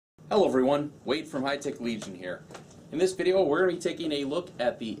Hello everyone, Wade from High-Tech Legion here. In this video we're going to be taking a look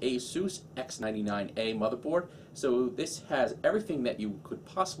at the ASUS X99-A motherboard. So this has everything that you could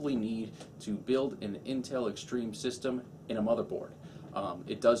possibly need to build an Intel Extreme system in a motherboard.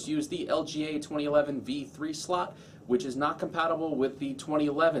 It does use the LGA 2011 V3 slot, which is not compatible with the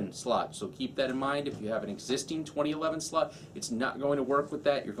 2011 slot. So keep that in mind. If you have an existing 2011 slot, it's not going to work with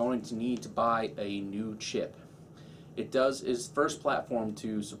that. You're going to need to buy a new chip. It is first platform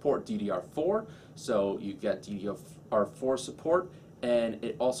to support DDR4, so you get DDR4 support, and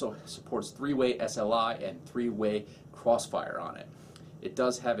it also supports 3-way SLI and 3-way CrossFire on it. It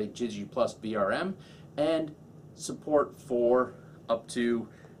does have a Digi Plus VRM and support for up to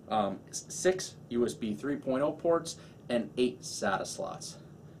 6 USB 3.0 ports and 8 SATA slots.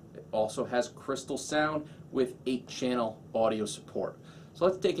 It also has crystal sound with 8-channel audio support. So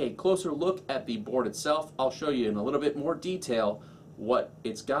let's take a closer look at the board itself. I'll show you in a little bit more detail what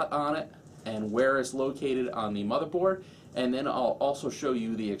it's got on it and where it's located on the motherboard, and then I'll also show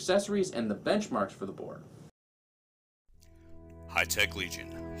you the accessories and the benchmarks for the board. High-Tech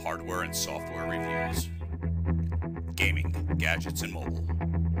Legion, hardware and software reviews. Gaming, gadgets, and mobile.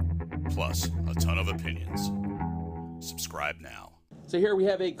 Plus, a ton of opinions. Subscribe now. So here we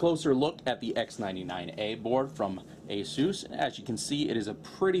have a closer look at the X99-A board from ASUS. As you can see, it is a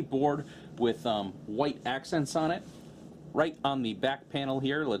pretty board with white accents on it. Right on the back panel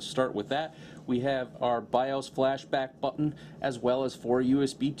here, let's start with that, we have our BIOS flashback button, as well as 4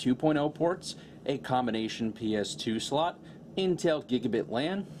 USB 2.0 ports, a combination PS2 slot, Intel Gigabit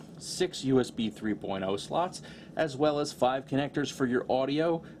LAN, 6 USB 3.0 slots, as well as 5 connectors for your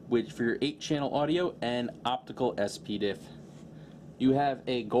audio, for your 8-channel audio, and optical SPDIF. You have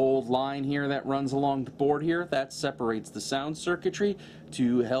a gold line here that runs along the board here that separates the sound circuitry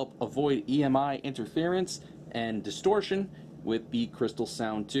to help avoid EMI interference and distortion with the crystal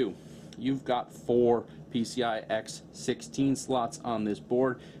sound too. You've got 4 PCIe 16 slots on this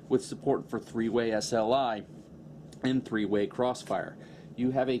board with support for 3-way SLI and 3-way CrossFire. You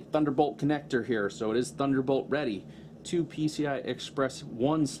have a Thunderbolt connector here, so it is Thunderbolt ready. 2 PCI Express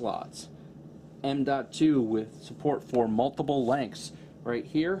 1 slots. M.2 with support for multiple lengths right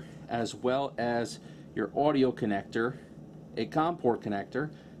here, as well as your audio connector, a COM port connector,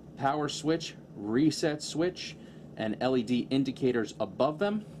 power switch, reset switch, and LED indicators above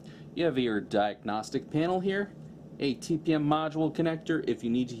them. You have your diagnostic panel here, a TPM module connector if you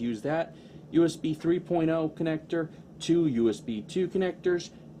need to use that, USB 3.0 connector, 2 USB 2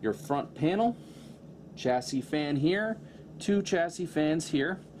 connectors, your front panel, chassis fan here, 2 chassis fans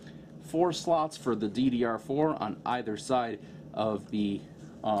here, 4 slots for the DDR4 on either side of the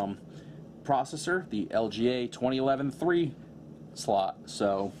processor, the LGA 2011-3 slot.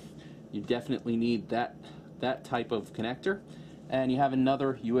 So you definitely need that type of connector. And you have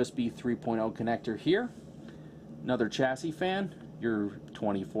another USB 3.0 connector here, another chassis fan, your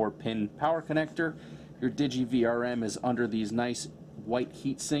 24-pin power connector. Your Digi VRM is under these nice white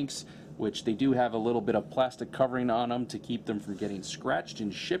heat sinks, which they do have a little bit of plastic covering on them to keep them from getting scratched in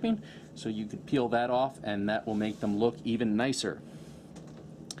shipping, so you can peel that off and that will make them look even nicer.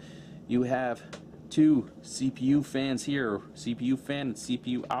 You have 2 CPU fans here, CPU fan and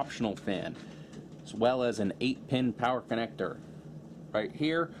CPU optional fan, as well as an 8-pin power connector right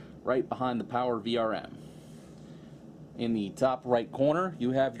here, right behind the power VRM. In the top right corner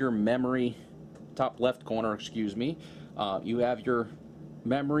you have your memory, top left corner, excuse me, you have your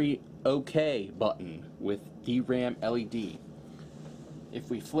memory OK button with DRAM LED.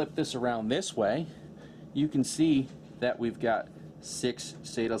 If we flip this around this way, you can see that we've got 6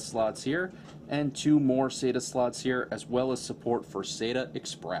 SATA slots here and 2 more SATA slots here, as well as support for SATA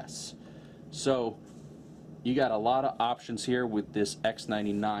Express. So you got a lot of options here with this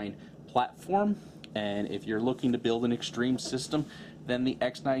X99 platform, and if you're looking to build an extreme system, then the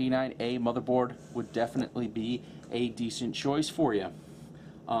X99-A motherboard would definitely be a decent choice for you.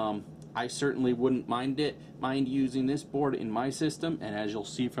 I certainly wouldn't mind using this board in my system, and as you'll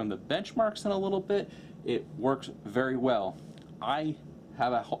see from the benchmarks in a little bit, it works very well. I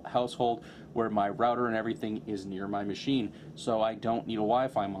have a household where my router and everything is near my machine, so I don't need a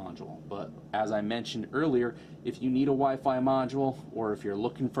Wi-Fi module. But as I mentioned earlier, if you need a Wi-Fi module, or if you're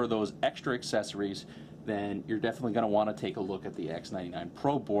looking for those extra accessories, then you're definitely going to want to take a look at the X99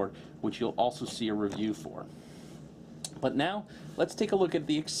 Pro board, which you'll also see a review for. But now, let's take a look at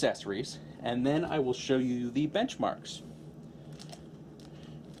the accessories, and then I will show you the benchmarks.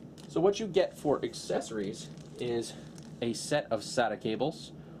 So what you get for accessories is a set of SATA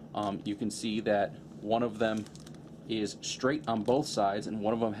cables. You can see that one of them is straight on both sides, and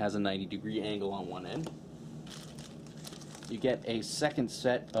one of them has a 90-degree angle on one end. You get a second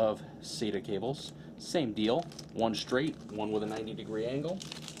set of SATA cables. Same deal, one straight, one with a 90-degree angle.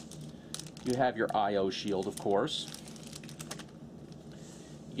 You have your I/O shield, of course.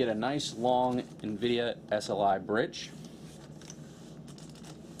 You get a nice long NVIDIA SLI bridge.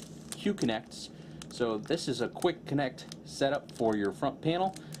 Q-connects. So this is a quick connect setup for your front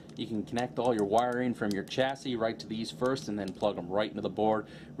panel. You can connect all your wiring from your chassis right to these first and then plug them right into the board.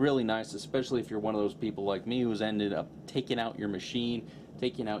 Really nice, especially if you're one of those people like me who's ended up taking out your machine,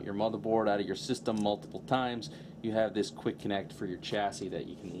 taking out your motherboard out of your system multiple times. You have this quick connect for your chassis that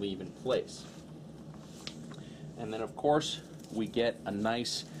you can leave in place. And then of course we get a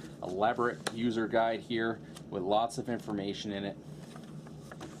nice elaborate user guide here with lots of information in it.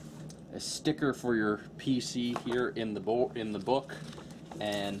 A sticker for your PC here in the book,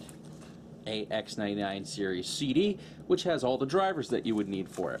 and a X99 series CD, which has all the drivers that you would need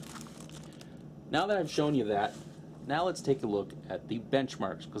for it. Now that I've shown you that, now let's take a look at the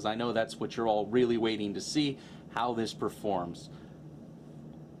benchmarks, because I know that's what you're all really waiting to see, how this performs.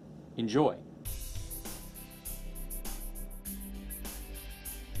 Enjoy.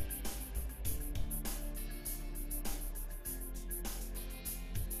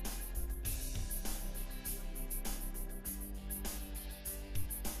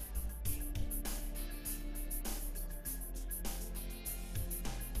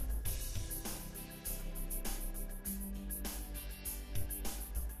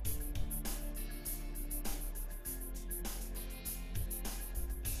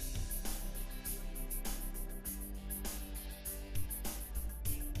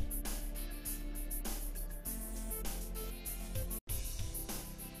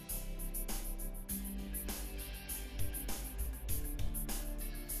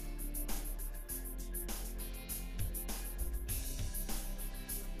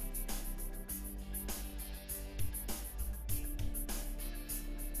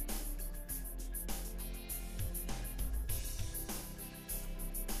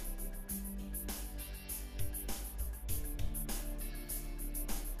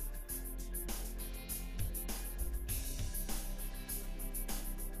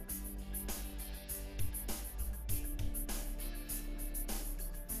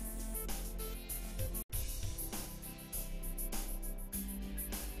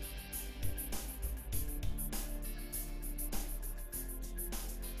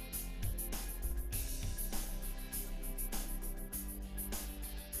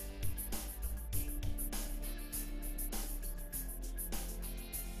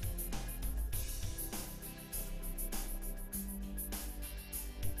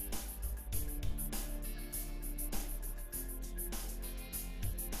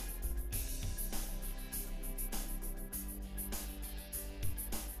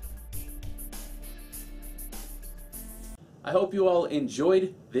 I hope you all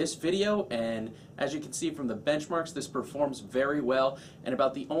enjoyed this video, and as you can see from the benchmarks, this performs very well, and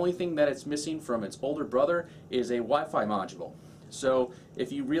about the only thing that it's missing from its older brother is a Wi-Fi module. So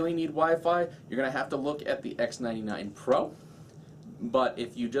if you really need Wi-Fi, you're going to have to look at the X99 Pro, but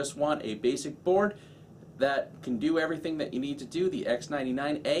if you just want a basic board that can do everything that you need to do, the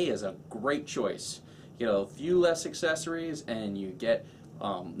X99A is a great choice. You get a few less accessories, and you get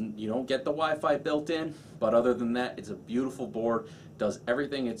you don't get the Wi-Fi built in, but other than that, it's a beautiful board, does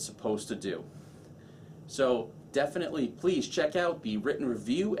everything it's supposed to do. So definitely please check out the written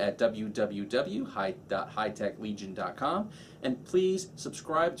review at www.hightechlegion.com, and please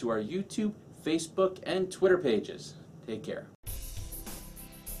subscribe to our YouTube, Facebook, and Twitter pages. Take care.